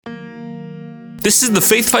This is the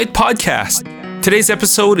Faith Fight Podcast. Today's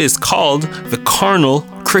episode is called The Carnal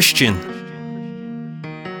Christian.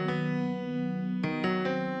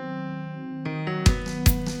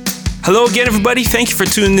 Hello again, everybody. Thank you for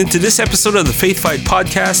tuning into this episode of the Faith Fight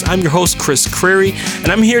Podcast. I'm your host, Chris Crary, and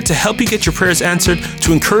I'm here to help you get your prayers answered,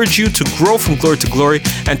 to encourage you to grow from glory to glory,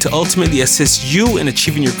 and to ultimately assist you in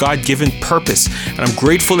achieving your God-given purpose. And I'm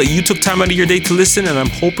grateful that you took time out of your day to listen, and I'm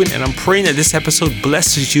hoping and I'm praying that this episode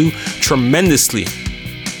blesses you tremendously.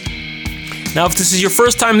 Now, if this is your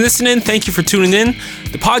first time listening, thank you for tuning in.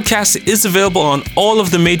 The podcast is available on all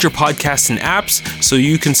of the major podcasting apps, so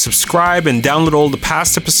you can subscribe and download all the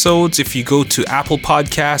past episodes if you go to Apple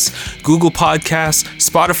Podcasts, Google Podcasts,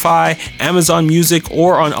 Spotify, Amazon Music,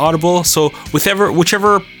 or on Audible. So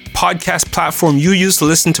whichever podcast platform you use to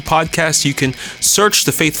listen to podcasts, you can search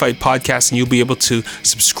the Faith Fight Podcast and you'll be able to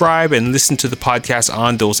subscribe and listen to the podcast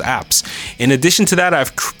on those apps. In addition to that,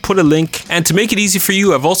 I've put a link, and to make it easy for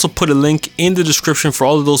you, I've also put a link in the description for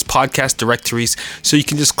all of those podcast directories, so you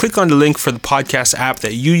can just click on the link for the podcast app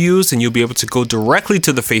that you use and you'll be able to go directly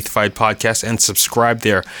to the Faith Fight Podcast and subscribe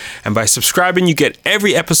there. And by subscribing, you get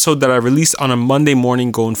every episode that I release on a Monday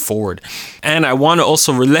morning going forward. And I want to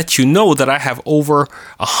also let you know that I have over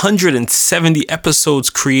 170 episodes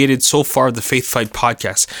created so far of the Faith Fight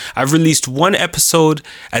Podcast. I've released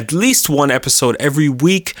at least one episode every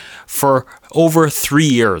week for over 3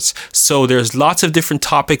 years. So there's lots of different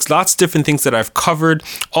topics, lots of different things that I've covered,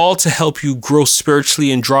 all to help you grow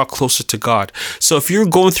spiritually and draw closer to God. So if you're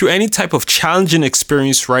going through any type of challenging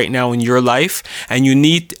experience right now in your life and you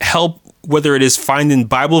need help, whether it is finding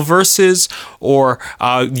Bible verses or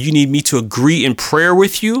you need me to agree in prayer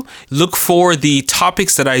with you, look for the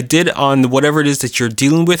topics that I did on whatever it is that you're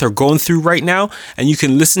dealing with or going through right now, and you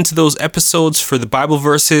can listen to those episodes for the Bible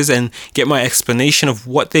verses and get my explanation of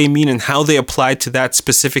what they mean and how they apply to that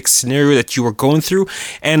specific scenario that you are going through.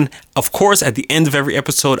 And of course, at the end of every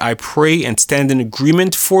episode, I pray and stand in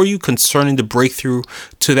agreement for you concerning the breakthrough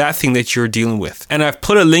to that thing that you're dealing with. And I've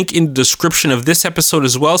put a link in the description of this episode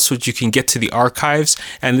as well, so that you can get to the archives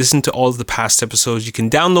and listen to all of the past episodes. You can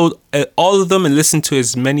download all of them and listen to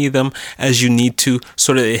as many of them as you need to,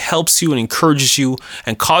 so that it helps you and encourages you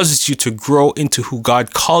and causes you to grow into who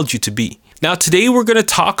God called you to be. Now, today we're going to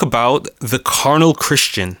talk about the carnal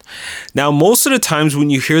Christian. Now, most of the times when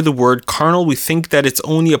you hear the word carnal, we think that it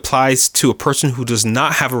only applies to a person who does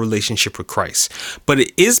not have a relationship with Christ. But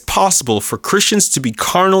it is possible for Christians to be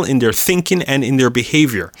carnal in their thinking and in their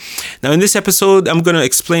behavior. Now, in this episode, I'm going to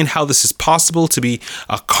explain how this is possible to be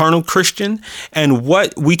a carnal Christian and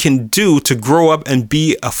what we can do to grow up and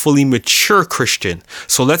be a fully mature Christian.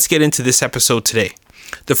 So let's get into this episode today.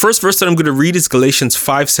 The first verse that I'm going to read is Galatians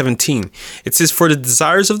 5:17. It says, "For the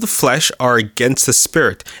desires of the flesh are against the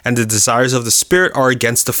spirit, and the desires of the spirit are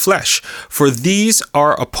against the flesh. For these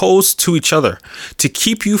are opposed to each other, to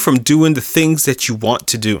keep you from doing the things that you want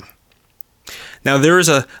to do." Now, there is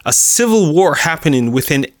a civil war happening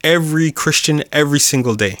within every Christian every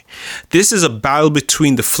single day. This is a battle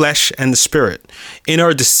between the flesh and the spirit. In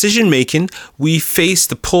our decision making, we face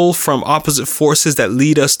the pull from opposite forces that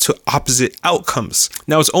lead us to opposite outcomes.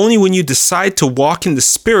 Now, it's only when you decide to walk in the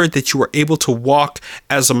spirit that you are able to walk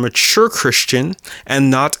as a mature Christian and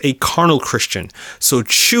not a carnal Christian. So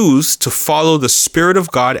choose to follow the Spirit of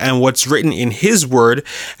God and what's written in His Word,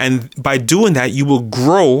 and by doing that, you will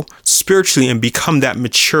grow spiritually and become that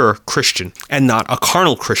mature Christian and not a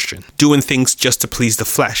carnal Christian, doing things just to please the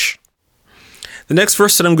flesh. The next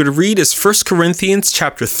verse that I'm going to read is 1 Corinthians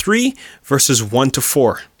chapter 3, verses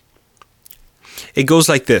 1-4. It goes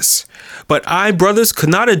like this: "But I, brothers, could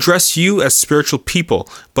not address you as spiritual people,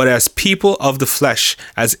 but as people of the flesh,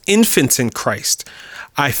 as infants in Christ.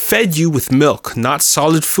 I fed you with milk, not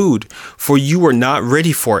solid food, for you were not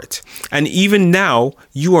ready for it. And even now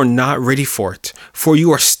you are not ready for it, for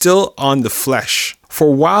you are still on the flesh.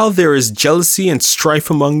 For while there is jealousy and strife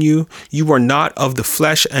among you, you are not of the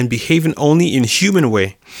flesh and behaving only in human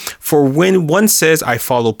way. For when one says, 'I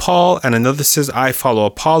follow Paul,' and another says, 'I follow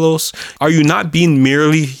Apollos,' are you not being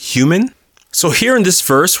merely human?" So here in this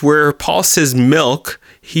verse where Paul says milk,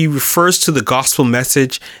 he refers to the gospel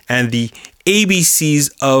message and the ABCs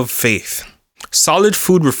of faith. Solid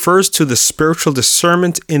food refers to the spiritual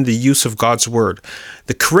discernment in the use of God's word.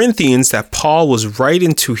 The Corinthians that Paul was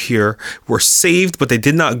writing to here were saved, but they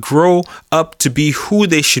did not grow up to be who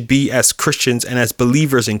they should be as Christians and as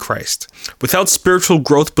believers in Christ. Without spiritual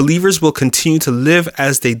growth, believers will continue to live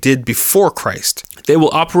as they did before Christ. They will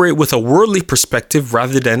operate with a worldly perspective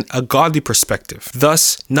rather than a godly perspective,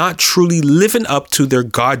 thus not truly living up to their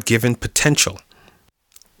God-given potential.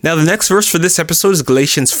 Now, the next verse for this episode is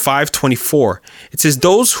Galatians 5:24. It says,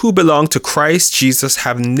 "Those who belong to Christ Jesus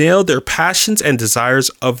have nailed their passions and desires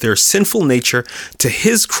of their sinful nature to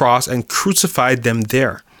his cross and crucified them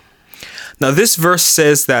there." Now, this verse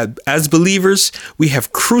says that as believers, we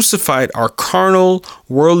have crucified our carnal,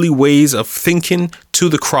 worldly ways of thinking to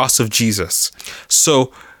the cross of Jesus.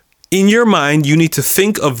 So, in your mind, you need to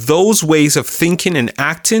think of those ways of thinking and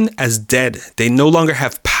acting as dead. They no longer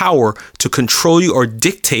have power to control you or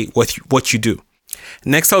dictate what you do.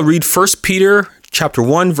 Next, I'll read 1 Peter chapter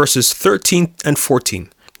 1, verses 13 and 14.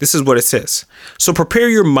 This is what it says. "So prepare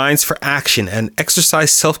your minds for action and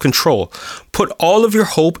exercise self-control. Put all of your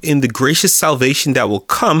hope in the gracious salvation that will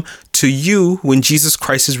come to you when Jesus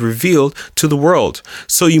Christ is revealed to the world.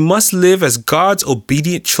 So you must live as God's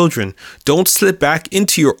obedient children. Don't slip back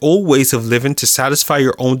into your old ways of living to satisfy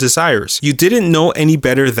your own desires. You didn't know any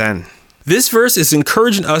better then." This verse is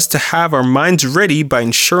encouraging us to have our minds ready by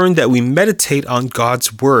ensuring that we meditate on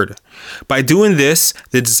God's word. By doing this,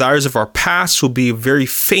 the desires of our past will be a very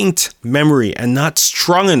faint memory and not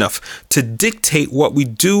strong enough to dictate what we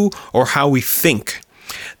do or how we think.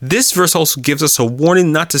 This verse also gives us a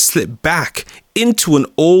warning not to slip back into an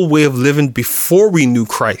old way of living before we knew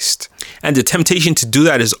Christ. And the temptation to do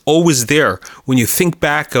that is always there when you think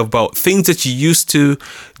back about things that you used to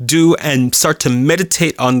do and start to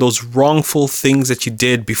meditate on those wrongful things that you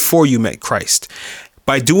did before you met Christ.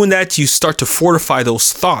 By doing that, you start to fortify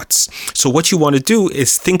those thoughts. So what you want to do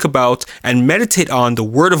is think about and meditate on the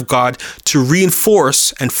Word of God to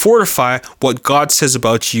reinforce and fortify what God says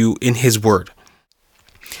about you in His Word.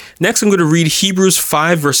 Next, I'm going to read Hebrews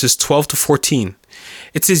 5, verses 12 to 14.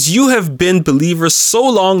 It says, "You have been believers so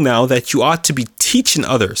long now that you ought to be teaching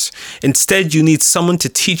others. Instead, you need someone to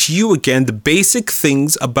teach you again the basic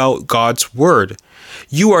things about God's word.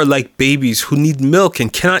 You are like babies who need milk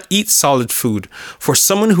and cannot eat solid food. For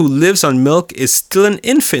someone who lives on milk is still an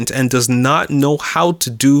infant and does not know how to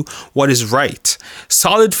do what is right.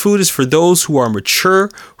 Solid food is for those who are mature,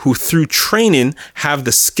 who through training have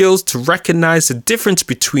the skills to recognize the difference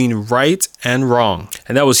between right and wrong."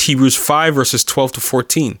 And that was Hebrews 5, verses 12 to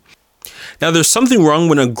 14. Now, there's something wrong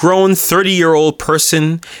when a grown 30-year-old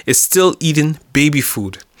person is still eating baby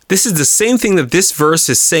food. This is the same thing that this verse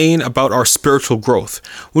is saying about our spiritual growth.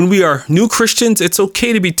 When we are new Christians, it's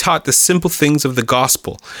okay to be taught the simple things of the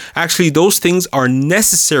gospel. Actually, those things are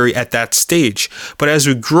necessary at that stage. But as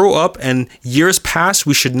we grow up and years pass,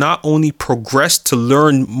 we should not only progress to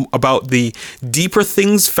learn about the deeper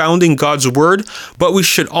things found in God's word, but we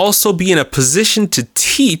should also be in a position to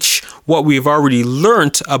teach what we've already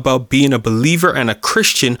learned about being a believer and a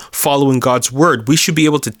Christian following God's word. We should be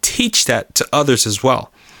able to teach that to others as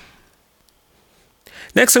well.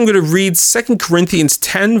 Next, I'm going to read 2 Corinthians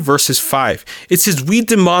 10, verses 5. It says, "We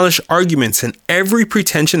demolish arguments and every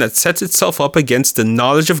pretension that sets itself up against the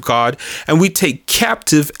knowledge of God, and we take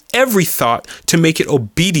captive every thought to make it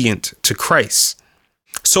obedient to Christ."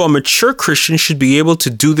 So a mature Christian should be able to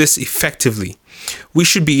do this effectively. We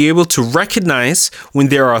should be able to recognize when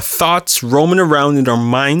there are thoughts roaming around in our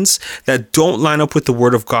minds that don't line up with the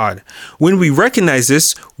Word of God. When we recognize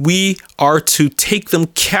this, we are to take them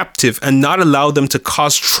captive and not allow them to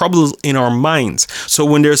cause trouble in our minds. So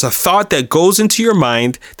when there's a thought that goes into your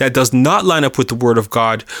mind that does not line up with the Word of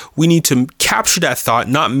God, we need to capture that thought,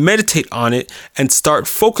 not meditate on it, and start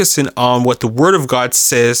focusing on what the Word of God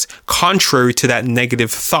says contrary to that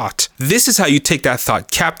negative thought. This is how you take that thought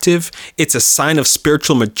captive. It's a sign of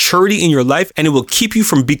spiritual maturity in your life, and it will keep you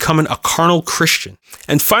from becoming a carnal Christian.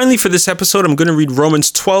 And finally, for this episode, I'm going to read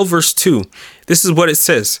Romans 12, verse 2. This is what it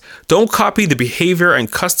says. "Don't copy the behavior and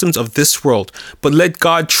customs of this world, but let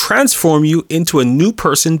God transform you into a new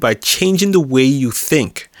person by changing the way you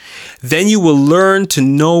think. Then you will learn to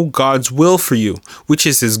know God's will for you, which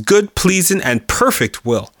is His good, pleasing, and perfect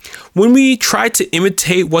will." When we try to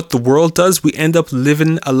imitate what the world does, we end up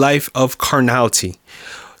living a life of carnality.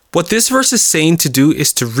 What this verse is saying to do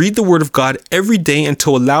is to read the Word of God every day and to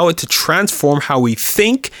allow it to transform how we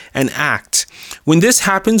think and act. When this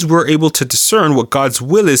happens, we're able to discern what God's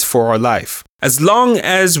will is for our life. As long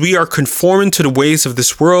as we are conforming to the ways of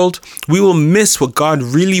this world, we will miss what God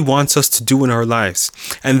really wants us to do in our lives.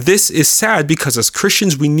 And this is sad because as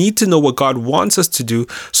Christians, we need to know what God wants us to do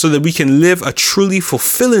so that we can live a truly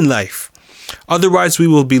fulfilling life. Otherwise, we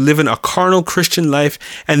will be living a carnal Christian life,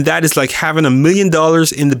 and that is like having $1 million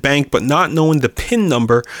in the bank but not knowing the PIN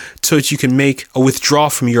number so that you can make a withdrawal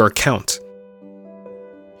from your account.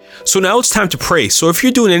 So now it's time to pray. So if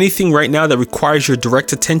you're doing anything right now that requires your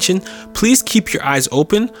direct attention, please keep your eyes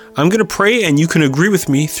open. I'm going to pray and you can agree with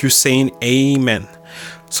me through saying amen.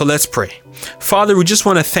 So let's pray. Father, we just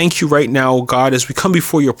want to thank you right now, oh God, as we come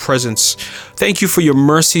before your presence. Thank you for your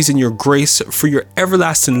mercies and your grace, for your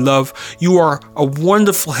everlasting love. You are a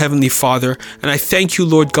wonderful Heavenly Father, and I thank you,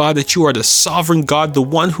 Lord God, that you are the sovereign God, the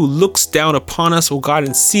one who looks down upon us, oh God,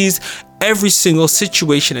 and sees every single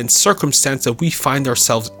situation and circumstance that we find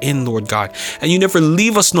ourselves in, Lord God. And you never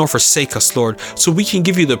leave us nor forsake us, Lord. So we can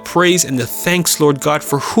give you the praise and the thanks, Lord God,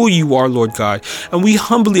 for who you are, Lord God. And we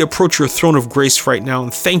humbly approach your throne of grace right now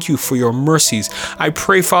and thank you for your mercies. I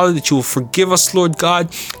pray, Father, that you will forgive us, Lord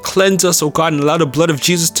God, cleanse us, oh God, and allow the blood of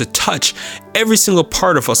Jesus to touch every single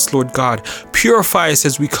part of us, Lord God. Purify us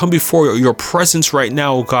as we come before your presence right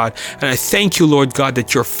now, oh God. And I thank you, Lord God,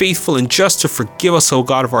 that you're faithful and just to forgive us, oh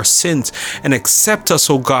God, of our sins and accept us,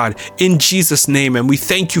 oh God, in Jesus' name. And we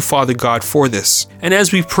thank you, Father God, for this. And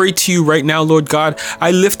as we pray to you right now, Lord God,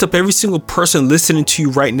 I lift up every single person listening to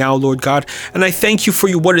you right now, Lord God. And I thank you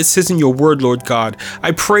for what it says in your word, Lord God.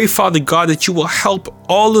 I pray, Father God, that you will help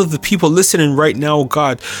all of the people listening right now, oh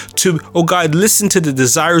God, to, oh God, listen to the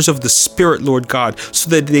desires of the Spirit, Lord God, so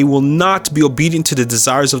that they will not be obedient to the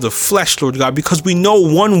desires of the flesh, Lord God, because we know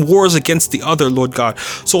one wars against the other, Lord God.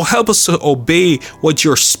 So help us to obey what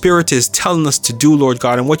your Spirit is telling us to do, Lord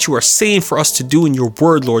God, and what you are saying for us to do in your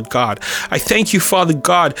word, Lord God. I thank you, Father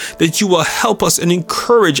God, that you will help us and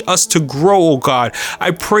encourage us to grow, oh God.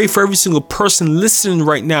 I pray for every single person listening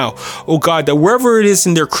right now, oh God, that wherever it is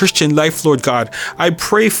in their Christian life, Lord God, I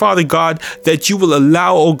pray, Father God, that you will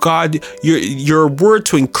allow, oh God, your word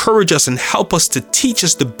to encourage us and help us to teach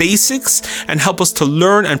us the basics and help us to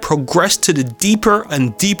learn and progress to the deeper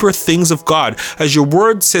and deeper things of God. As your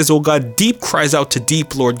word says, oh God, deep cries out to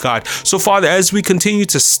deep, Lord God. So, Father, as we continue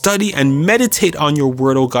to study and meditate on your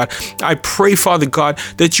word, oh God, I pray, Father God,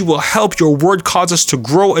 that you will help your word cause us to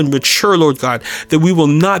grow and mature, Lord God, that we will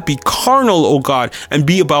not be carnal, oh God, and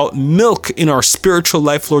be about milk in our spiritual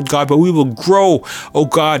life, Lord God, but we will grow, oh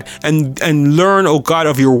God, and learn, oh God,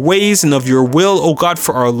 of your ways and of your will, oh God,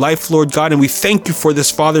 for our life, Lord God. And we thank you for this,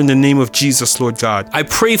 Father, in the name of Jesus, Lord God. I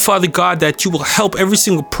pray, Father God, that you will help every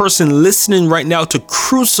single person listening right now to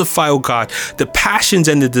crucify, oh God, the passions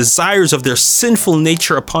and the desires of their sinful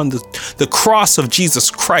nature upon the cross of Jesus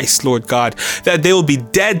Christ, Lord God, that they will be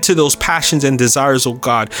dead to those passions and desires, oh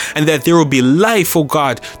God, and that there will be life, oh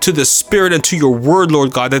God, to the Spirit and to your word,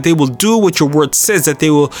 Lord God, that they will do what your word says, that they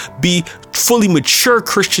will be fully mature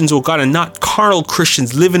Christians, oh God, and not carnal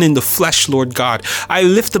Christians living in the flesh, Lord God. I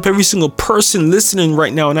lift up every single person listening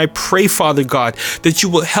right now, and I pray, Father God, that you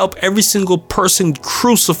will help every single person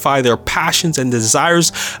crucify their passions and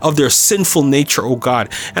desires of their sinful nature, oh God.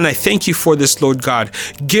 And I thank you for this, Lord God.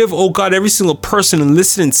 Give, oh God, every single person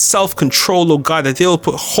listening self-control, oh God, that they will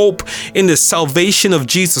put hope in the salvation of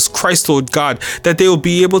Jesus Christ, Lord God, that they will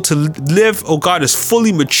be able to live, oh God, as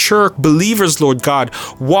fully mature believers, Lord God,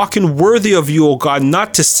 walking worthy of you, oh God,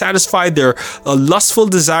 not to satisfy their lustful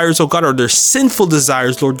desires, oh God, or their sinful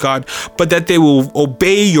desires, Lord God, but that they will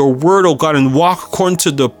obey your word, oh God, and walk according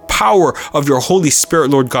to the power of your Holy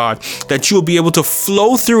Spirit, Lord God, that you will be able to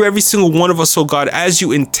flow through every single one of us, oh God, as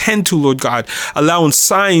you intend to, Lord God, allowing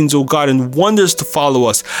signs, oh God, and wonders to follow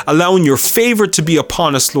us, allowing your favor to be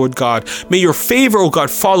upon us, Lord God. May your favor, oh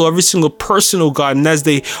God, follow every single person, oh God, and as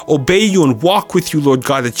they obey you and walk with you, Lord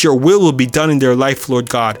God, that your will be done in their life, Lord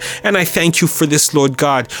God. And I thank you for this, Lord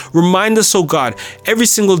God. Remind us, oh God, every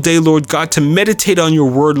single day, Lord God, to meditate on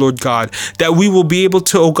your word, Lord God, that we will be able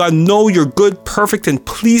to, oh God, know your good, perfect, and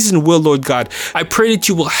pleasing will, Lord God. I pray that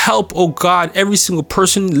you will help, oh God, every single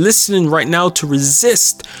person listening right now to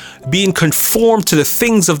resist being conformed to the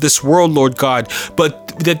things of this world, Lord God, but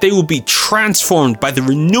that they will be transformed by the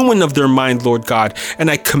renewing of their mind, Lord God.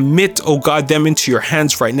 And I commit, oh God, them into your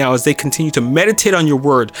hands right now as they continue to meditate on your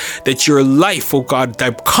word, that your life, oh God,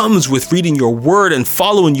 that comes with reading your word and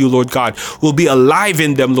following you, Lord God, will be alive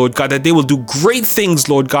in them, Lord God, that they will do great things,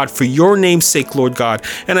 Lord God, for your name's sake, Lord God.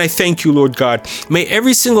 And I thank you, Lord God. May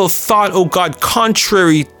every single thought, oh God,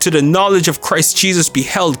 contrary to the knowledge of Christ Jesus be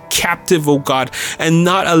held captive, oh God, and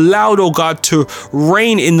not allowed, oh God, to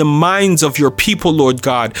reign in the minds of your people, Lord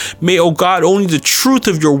God. May, oh God, only the truth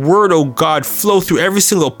of your word, oh God, flow through every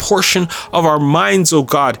single portion of our minds, oh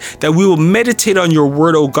God, that we will meditate on your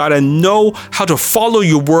word, oh God, and know how to follow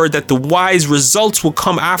your word, that the wise results will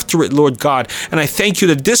come after it, Lord God. And I thank you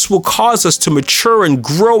that this will cause us to mature and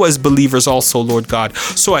grow as believers also, Lord God.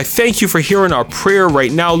 So I thank you for hearing our prayer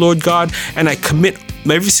right now, now, Lord God, and I commit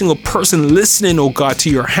every single person listening, oh God, to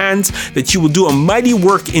your hands, that you will do a mighty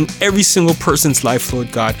work in every single person's life,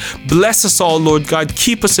 Lord God. Bless us all, Lord God.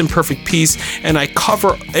 Keep us in perfect peace. And I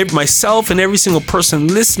cover myself and every single person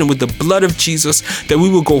listening with the blood of Jesus, that we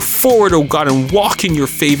will go forward, oh God, and walk in your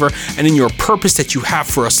favor and in your purpose that you have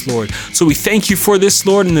for us, Lord. So we thank you for this,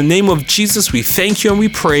 Lord. In the name of Jesus, we thank you and we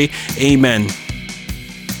pray. Amen.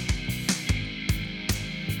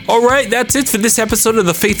 All right, that's it for this episode of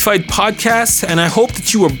the Faith Fight Podcast, and I hope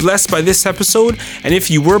that you were blessed by this episode. And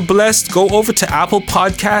if you were blessed, go over to Apple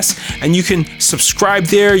Podcasts and you can subscribe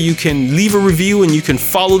there, you can leave a review, and you can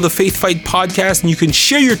follow the Faith Fight Podcast, and you can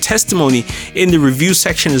share your testimony in the review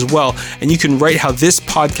section as well. And you can write how this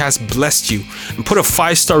podcast blessed you and put a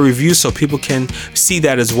 5-star review so people can see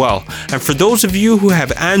that as well. And for those of you who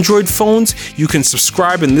have Android phones, you can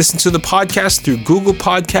subscribe and listen to the podcast through Google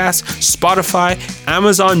Podcasts, Spotify,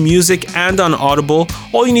 Amazon Music, and on Audible.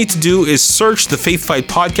 All you need to do is search the Faith Fight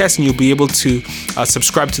Podcast and you'll be able to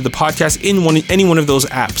subscribe to the podcast in any one of those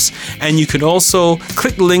apps. And you can also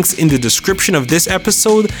click links in the description of this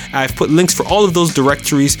episode. I've put links for all of those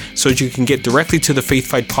directories so that you can get directly to the Faith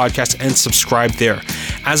Fight Podcast and subscribe there.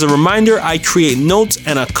 As a reminder, I create notes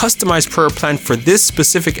and a customized prayer plan for this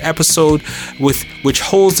specific episode, which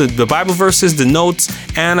holds the Bible verses, the notes,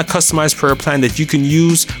 and a customized prayer plan that you can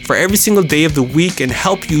use for every single day of the week and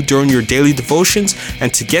help you during your daily devotions.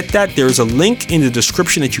 And to get that, there's a link in the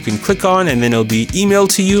description that you can click on, and then it'll be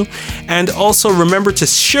emailed to you. And also remember to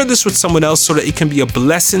share this with someone else so that it can be a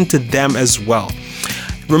blessing to them as well.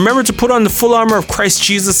 Remember to put on the full armor of Christ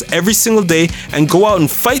Jesus every single day and go out and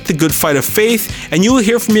fight the good fight of faith. And you will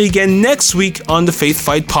hear from me again next week on the Faith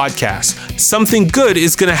Fight Podcast. Something good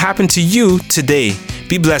is going to happen to you today.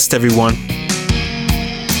 Be blessed, everyone.